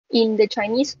In the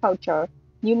Chinese culture,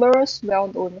 numerous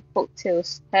well-known folk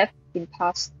tales have been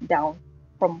passed down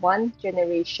from one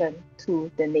generation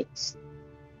to the next.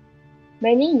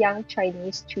 Many young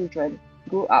Chinese children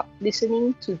grew up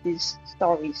listening to these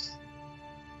stories.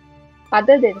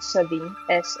 Other than serving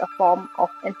as a form of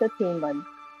entertainment,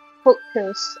 folk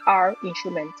tales are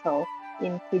instrumental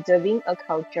in preserving a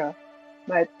culture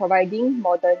by providing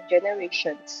modern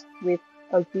generations with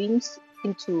a glimpse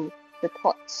into the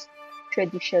thoughts,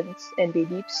 traditions, and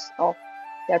beliefs of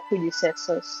their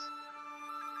predecessors.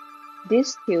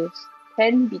 These tales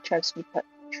can be transmitted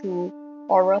through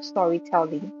oral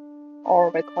storytelling or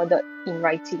recorded in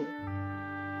writing.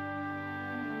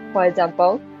 For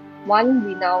example, one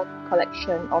renowned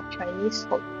collection of Chinese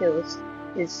folk tales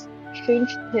is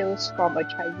Strange Tales from a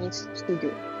Chinese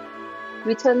Studio,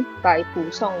 written by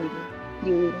Hu Songling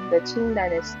during the Qing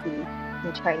Dynasty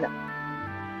in China.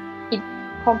 It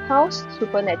compiles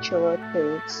supernatural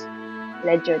tales,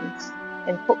 legends,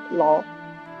 and folklore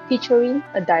featuring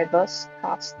a diverse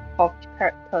cast of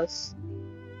characters,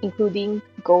 including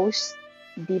ghosts,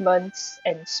 demons,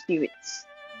 and spirits.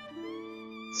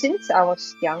 Since I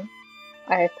was young,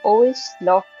 I have always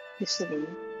loved listening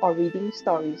or reading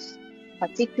stories,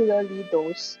 particularly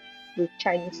those with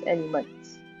Chinese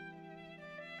elements.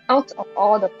 Out of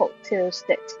all the folk tales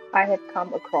that I have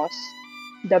come across,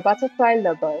 The Butterfly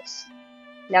Lovers,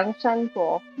 Liang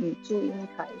Shanbo与朱英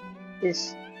台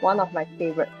is one of my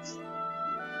favorites.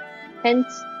 Hence,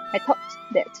 I thought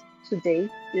that today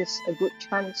is a good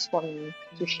chance for me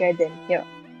to share them here.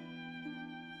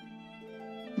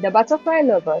 The Butterfly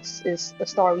Lovers is a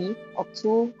story of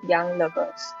two young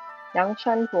lovers, Liang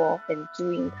Shanbo and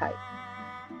Zhu Yingtai.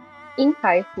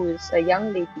 Yingtai, who is a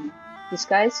young lady,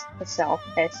 disguised herself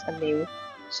as a male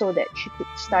so that she could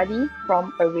study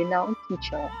from a renowned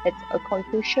teacher at a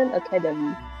Confucian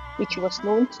academy which was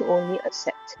known to only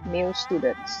accept male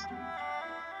students.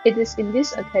 It is in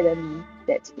this academy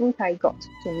that Yingtai got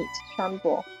to meet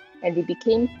Shanbo and they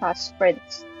became fast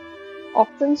friends,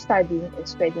 often studying and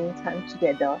spending time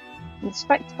together in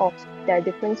spite of their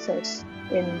differences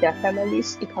in their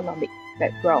family's economic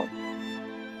background.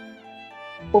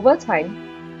 Over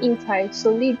time, Yingtai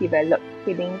slowly developed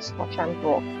feelings for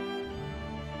Shanbo.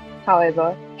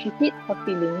 However, she hid her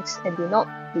feelings and did not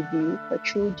reveal her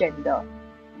true gender.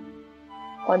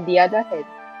 On the other hand,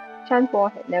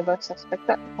 Shanbo had never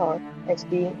suspected her as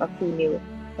being a female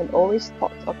and always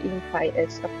thought of Yingtai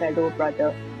as a fellow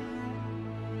brother.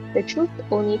 The truth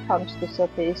only comes to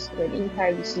surface when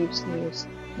Yingtai receives news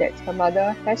that her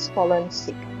mother has fallen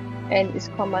sick and is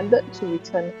commanded to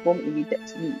return home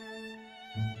immediately.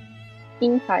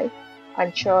 Yingtai,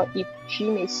 unsure if she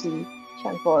may see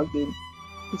Shanbo again,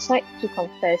 decides to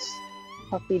confess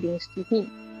her feelings to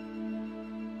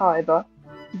him. However,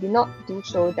 he did not do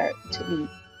so directly.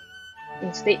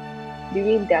 Instead,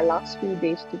 during their last few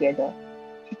days together,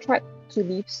 she tried to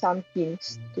leave some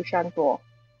hints to Shanbo.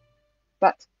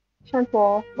 But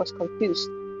Shanbo was confused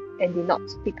and did not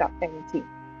pick up anything.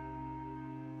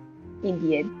 In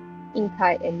the end,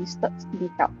 Yingtai enlisted the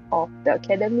help of the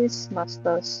Academy's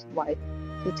master's wife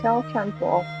to tell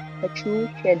Shanbo her true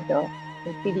gender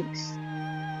and feelings,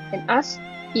 and asked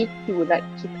if he would like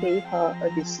to pay her a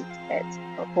visit at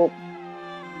her home.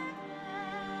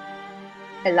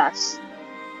 At last,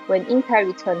 when Yingtai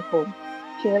returned home,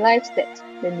 she realized that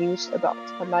the news about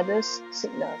her mother's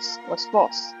sickness was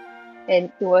false, and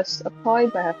it was a ploy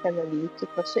by her family to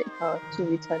persuade her to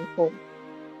return home.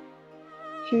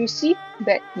 She received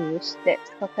bad news that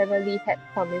her family had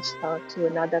promised her to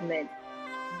another man,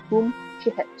 whom she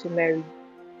had to marry.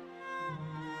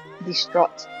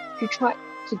 Distraught, she tried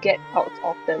to get out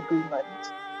of the agreement,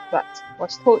 but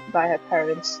was told by her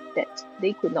parents that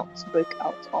they could not break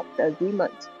out of the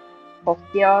agreement for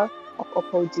fear of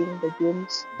opposing the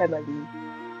groom's family,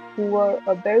 who were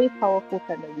a very powerful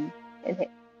family and had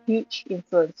huge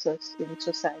influences in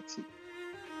society.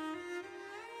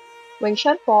 When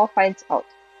Shanbo finds out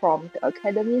from the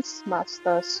Academy's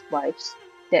master's wives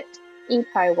that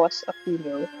Yingtai was a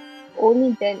female,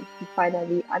 only then he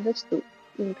finally understood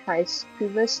Yingtai's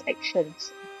previous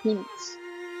actions and hints.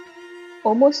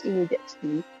 Almost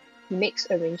immediately, he makes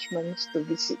arrangements to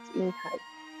visit Yingtai.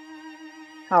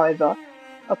 However,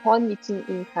 upon meeting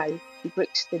Yingtai, he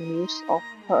breaks the news of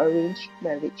her arranged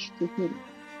marriage to him.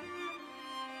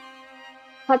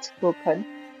 Heartbroken,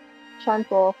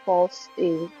 Shanbo falls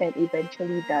ill and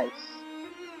eventually dies.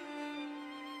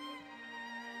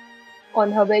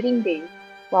 On her wedding day,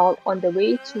 while on the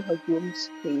way to her groom's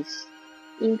place,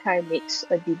 Yingtai makes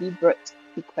a deliberate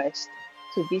request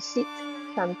to visit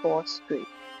Shanbo's grave.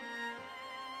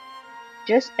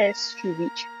 Just as she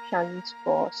reached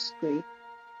Shanbo's grave,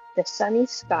 the sunny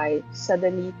sky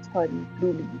suddenly turned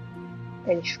gloomy,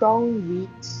 and strong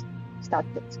winds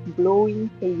started blowing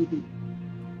heavily.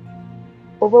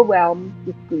 Overwhelmed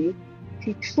with grief,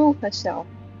 she threw herself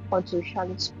onto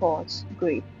Shan's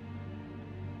grave.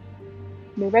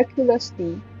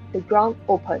 Miraculously, the ground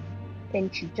opened,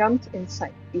 and she jumped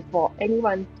inside before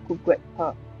anyone could grab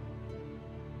her.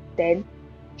 Then,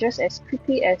 just as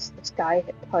quickly as the sky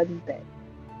had turned bad,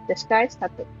 the sky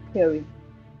started clearing,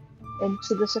 and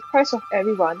to the surprise of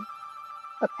everyone,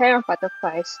 a pair of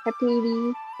butterflies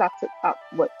happily fluttered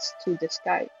upwards to the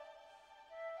sky.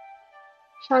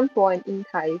 Shanpo and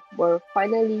Yingtai were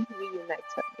finally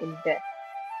reunited in death.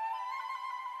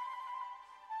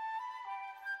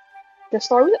 The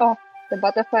story of the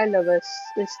butterfly lovers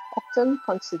is often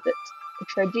considered a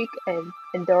tragic and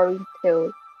enduring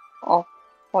tale of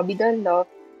forbidden love,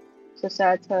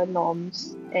 societal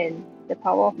norms, and the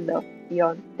power of love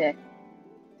beyond death.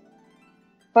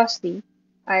 Firstly,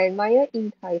 I admire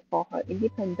Yingtai for her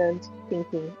independent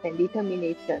thinking and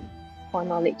determination for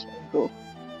knowledge and growth.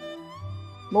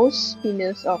 Most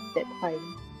females of that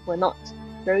time were not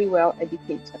very well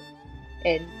educated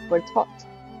and were taught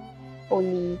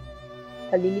only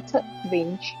a limited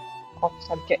range of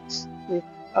subjects with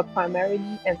a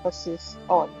primarily emphasis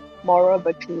on moral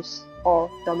virtues or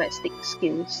domestic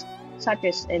skills such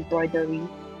as embroidery,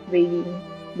 weaving,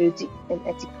 music, and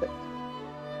etiquette.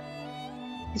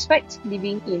 Despite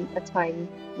living in a time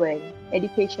when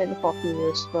education for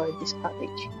females were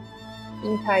discouraged,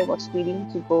 Yingtai was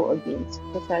willing to go against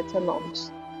societal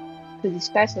norms to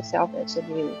disguise herself as a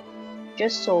male,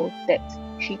 just so that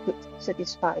she could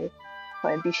satisfy her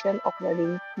ambition of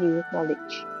learning new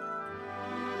knowledge.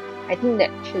 I think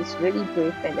that she's really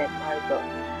brave and admirable.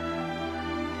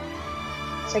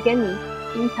 Secondly,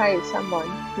 Yingtai is someone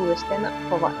who will stand up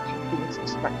for what she thinks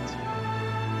is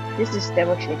right. This is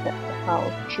demonstrated by how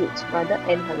she would rather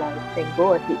end her life than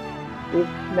go ahead with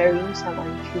marrying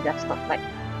someone she does not like.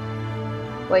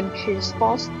 When she is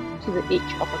forced to the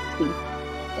edge of a cliff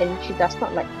and she does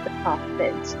not like the path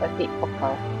that's ahead of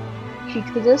her, she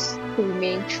chooses to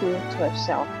remain true to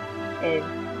herself and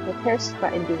protests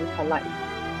by ending her life.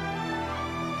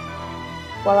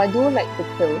 While I do like the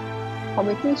pill,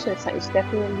 committing suicide is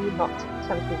definitely not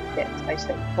something that I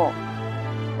stand for.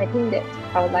 I think that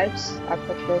our lives are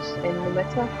precious, and no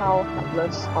matter how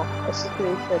helpless of a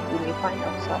situation we may find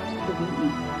ourselves to be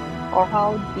in, or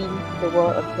how dim the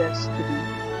world appears to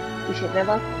be, we should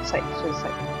never consider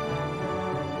suicide.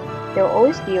 There will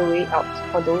always be a way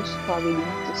out for those who are willing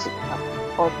to seek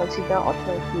help or consider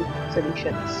alternative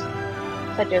solutions,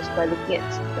 such as by looking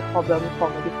at the problem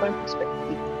from a different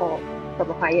perspective or from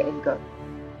a higher angle.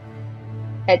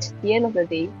 At the end of the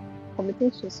day,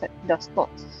 committing suicide does not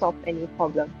solve any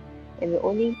problem and will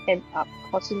only end up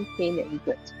causing pain and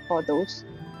regret for those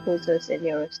closest and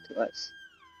nearest to us.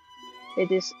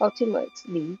 It is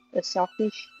ultimately a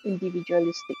selfish,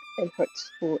 individualistic, and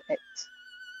hurtful act.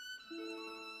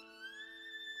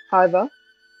 However,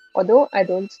 although I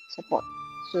don't support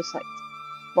suicide,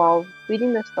 while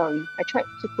reading the story, I tried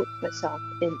to put myself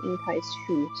in Yingtai's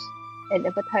shoes and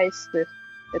empathize with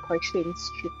the constraints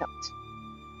she felt.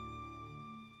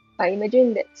 I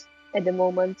imagine that at the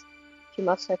moment she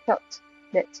must have felt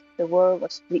that the world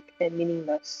was bleak and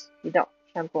meaningless without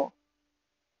Shanpo.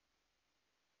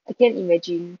 I can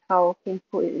imagine how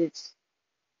painful it is.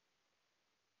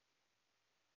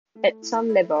 At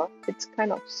some level, it's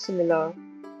kind of similar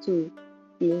to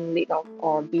being laid off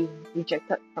or being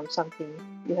rejected from something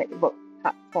you had worked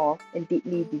hard for and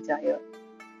deeply desired,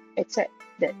 except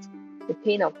that the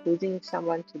pain of losing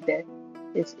someone to death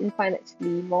is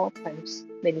infinitely more times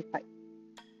magnified.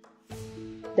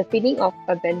 The feeling of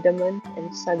abandonment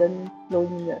and sudden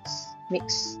loneliness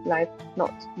makes life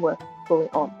not worth going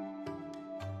on.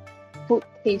 Food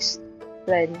tastes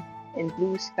bland and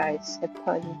blue skies have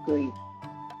turned grey.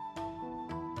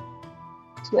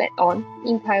 To add on,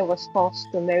 Yingtai was forced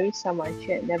to marry someone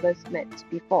she had never met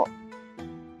before.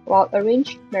 While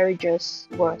arranged marriages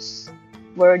were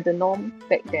the norm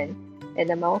back then and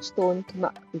a milestone to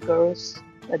mark a girl's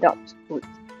adulthood,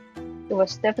 it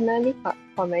was definitely hard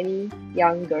for many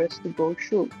young girls to go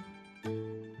through.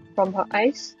 From her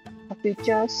eyes, her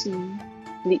future seemed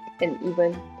bleak and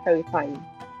even terrifying.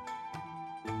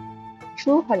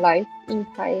 Through her life,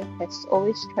 Yingtai has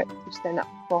always tried to stand up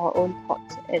for her own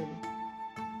thoughts and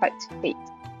fight fate.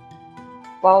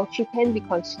 While she can be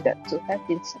considered to have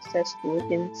been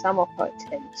successful in some of her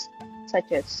attempts,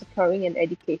 such as securing an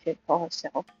education for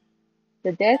herself,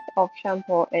 the death of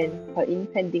Shanpo and her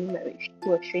impending marriage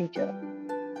to a stranger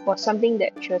was something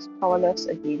that she was powerless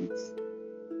against.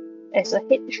 As a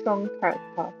headstrong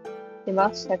character, It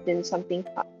must have been something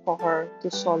hard for her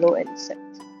to swallow and accept.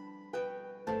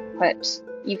 Perhaps,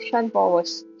 if Shanbo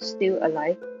was still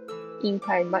alive, Ying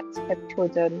Kai might have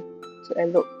chosen to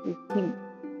elope with him.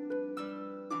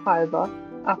 However,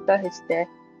 after his death,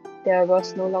 there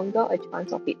was no longer a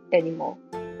chance of it anymore.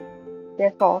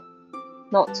 Therefore,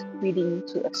 not willing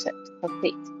to accept her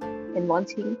fate and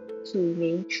wanting to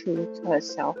remain true to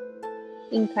herself,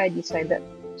 Ying Kai decided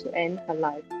to end her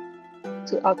life,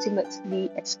 to ultimately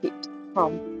escape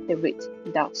from the red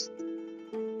dust.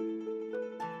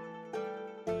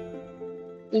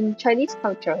 In Chinese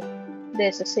culture, there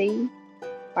is a saying,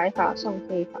 白发送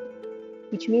黑发,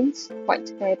 which means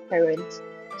white-haired parents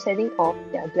sending off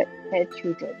their black-haired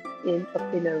children in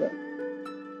a funeral.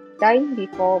 Dying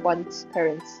before one's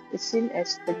parents is seen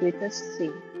as the greatest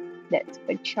sin that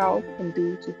a child can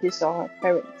do to his or her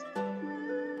parents.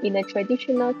 In a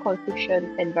traditional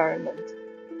Confucian environment,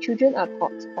 children are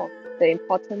taught of the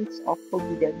importance of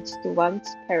obedience to one's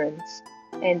parents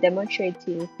and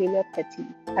demonstrating filial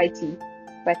piety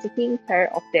by taking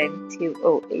care of them till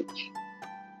old age.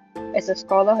 As a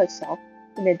scholar herself,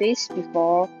 in the days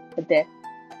before her death,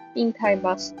 Ying Kai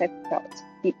must have felt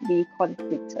deeply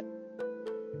conflicted.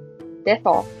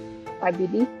 Therefore, I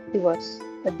believe it was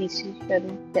a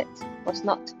decision that was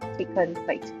not taken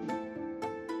lightly.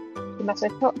 She must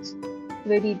have felt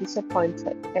really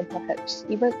disappointed and perhaps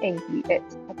even angry at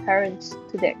her parents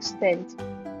to the extent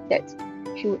that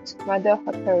she would rather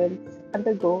her parents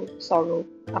undergo sorrow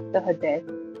after her death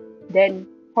than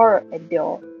her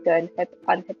endure the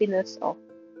unhappiness of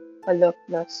a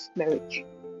loveless marriage.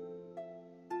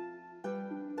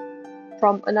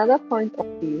 From another point of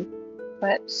view,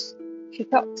 perhaps she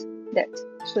felt that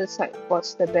suicide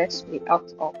was the best way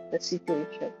out of the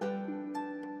situation.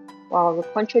 While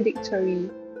contradictory,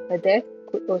 her death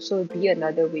could also be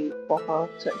another way for her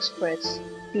to express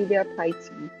filial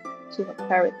piety to her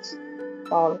parents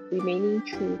while remaining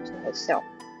true to herself.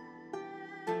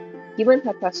 Given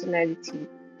her personality,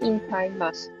 Ying Kai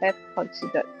must have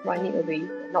considered running away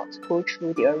and not go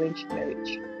through the arranged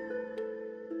marriage.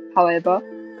 However,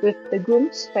 with the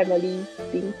groom's family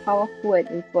being powerful and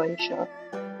influential,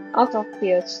 out of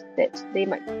fears that they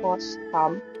might cause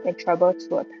harm and trouble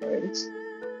to her parents,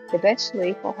 the best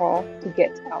way for her to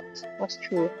get out was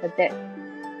through her death.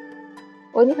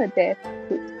 Only her death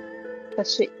could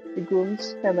persuade the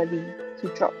groom's family to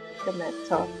drop the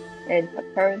matter and her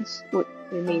parents would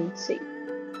remain safe.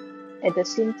 At the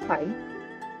same time,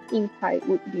 Ying Kai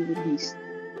would be released.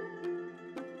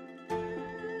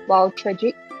 While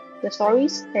tragic, the story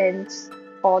ends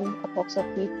on a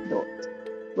positive note,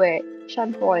 where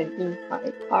Shanbo and Ying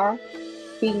Kai are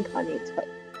reincarnated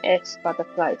as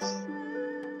butterflies.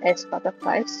 As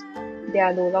butterflies, they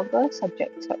are no longer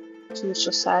subjected to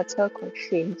societal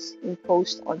constraints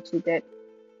imposed onto them.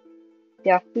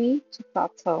 They are free to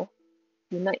flutter,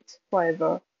 unite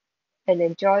forever, and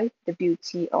enjoy the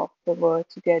beauty of the world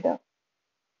together.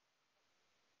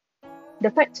 The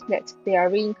fact that they are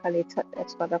reincarnated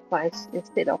as butterflies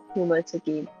instead of humans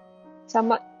again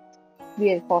somewhat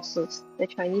reinforces the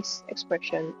Chinese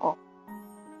expression of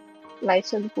来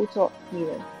生不做女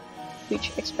人,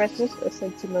 which expresses a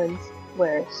sentiment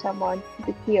where someone,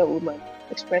 typically a woman,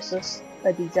 expresses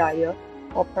a desire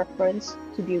or preference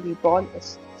to be reborn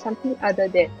as something other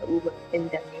than a woman in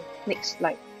their next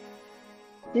life.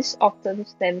 This often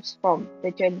stems from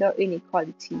the gender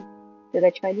inequality that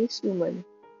a Chinese woman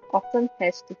often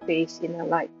has to face in her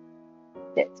life,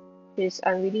 that she is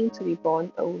unwilling to be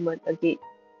born a woman again.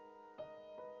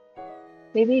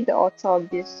 Maybe the author of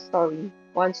this story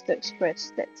wants to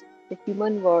express that the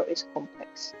human world is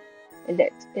complex, and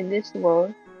that in this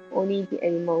world, only the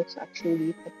animals are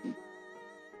truly happy.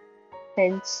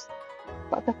 Hence,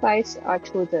 butterflies are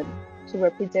chosen to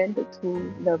represent the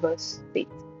two lovers' fate.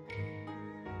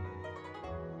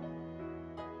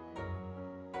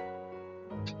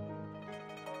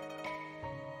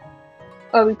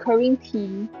 A recurring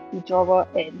theme, withdrawal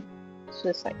and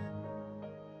suicide.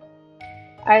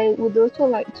 I would also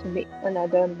like to make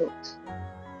another note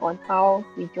on how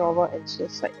withdrawal and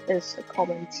suicide is a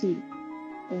common theme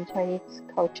in Chinese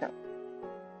culture.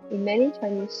 In many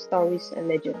Chinese stories and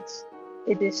legends,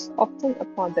 it is often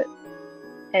applauded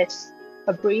as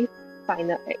a brave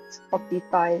final act of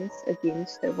defiance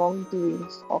against the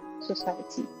wrongdoings of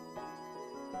society.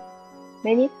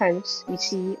 Many times we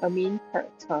see a main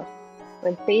character,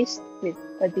 when faced with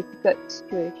a difficult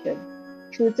situation,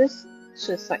 chooses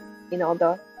suicide in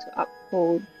order to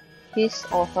uphold his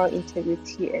or her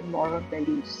integrity and moral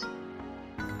values.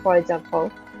 For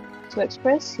example, to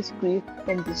express his grief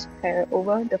and despair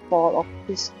over the fall of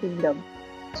his kingdom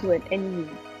to an enemy.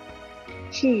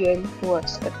 Xi'an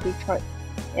was a patriot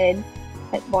and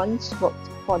had once worked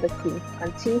for the king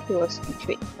until he was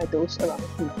betrayed by those around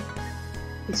him,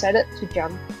 decided to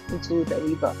jump into the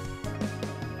river.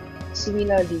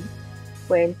 Similarly,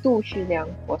 when Du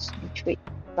Xiliang was betrayed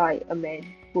by a man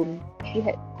whom she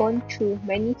had gone through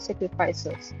many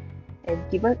sacrifices and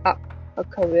given up a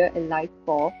career and life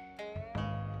for,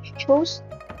 she chose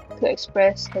to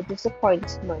express her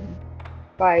disappointment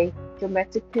by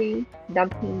dramatically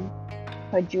dumping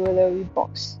her jewelry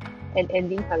box and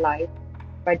ending her life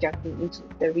by jumping into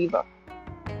the river.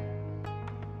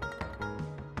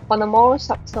 On a more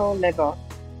subtle level,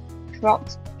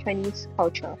 throughout Chinese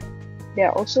culture, there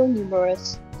are also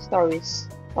numerous stories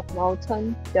of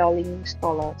mountain-dwelling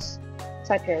scholars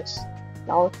such as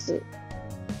Lao Tzu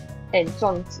and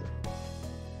Zhuangzi,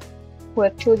 who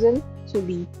have chosen to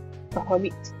live a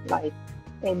hermit life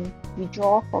and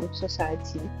withdraw from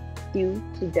society due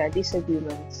to their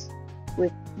disagreements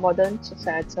with modern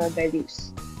societal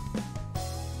values.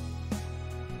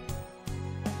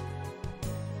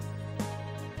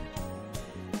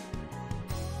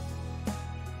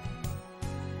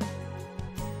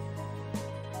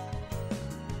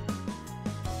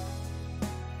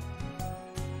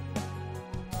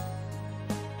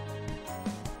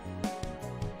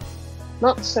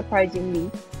 Not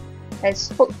surprisingly, as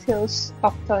folktales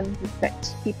often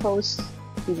reflect people's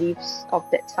beliefs of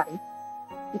that time,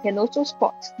 we can also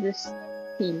spot this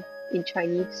theme in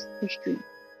Chinese history.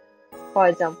 For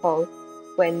example,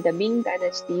 when the Ming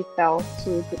Dynasty fell to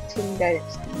the Qing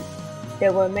Dynasty,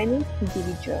 there were many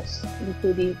individuals,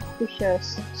 including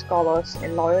officials, scholars,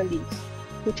 and loyalists,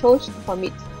 who chose to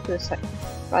commit suicide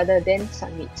rather than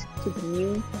submit to the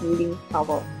new ruling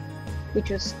power, which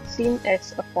was seen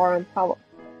as a foreign power,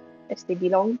 as they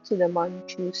belonged to the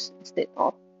Manchus instead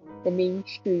of the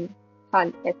mainstream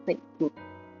Han ethnic group.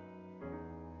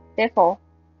 Therefore,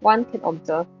 one can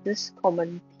observe this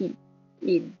common theme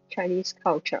in Chinese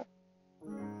culture.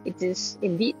 It is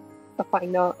indeed a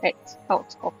final act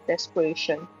out of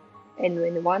desperation, and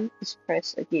when one is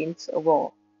pressed against a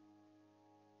wall.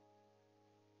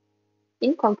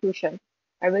 In conclusion,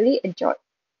 I really enjoyed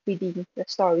reading the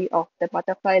story of the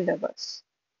butterfly lovers.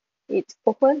 It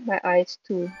opened my eyes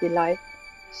to the lives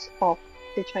of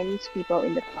the Chinese people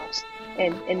in the past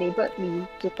and enabled me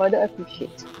to further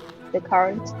appreciate the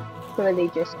current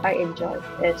privileges I enjoy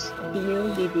as a female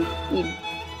living in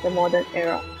the modern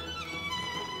era.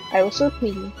 I also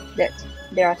think that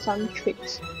there are some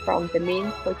traits from the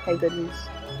main protagonist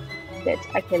that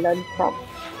I can learn from,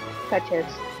 such as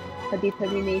her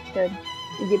determination,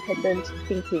 independent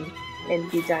thinking,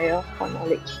 and desire for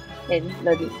knowledge and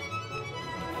learning.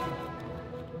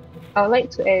 I would like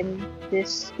to end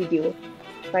this video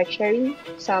by sharing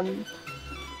some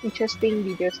interesting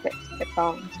videos that I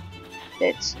found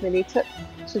that's related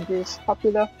to this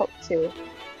popular folktale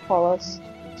for us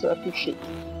to appreciate.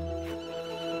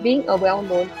 Being a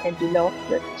well-known and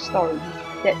beloved story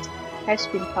that has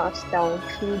been passed down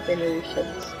through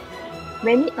generations,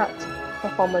 many art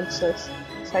performances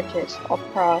such as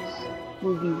operas,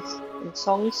 movies, and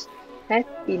songs have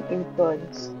been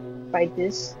influenced by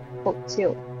this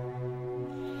folktale.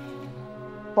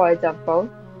 For example,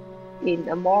 in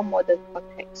a more modern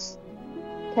context,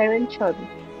 Karen Chen,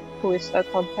 who is a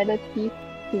competitive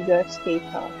figure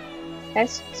skater,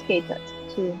 has skated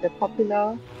to the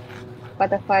popular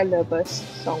Butterfly Lovers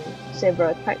song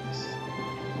several times.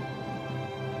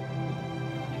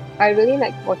 I really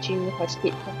like watching her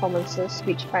skate performances,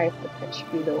 which I have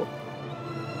attached below.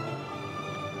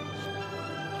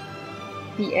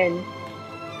 The end.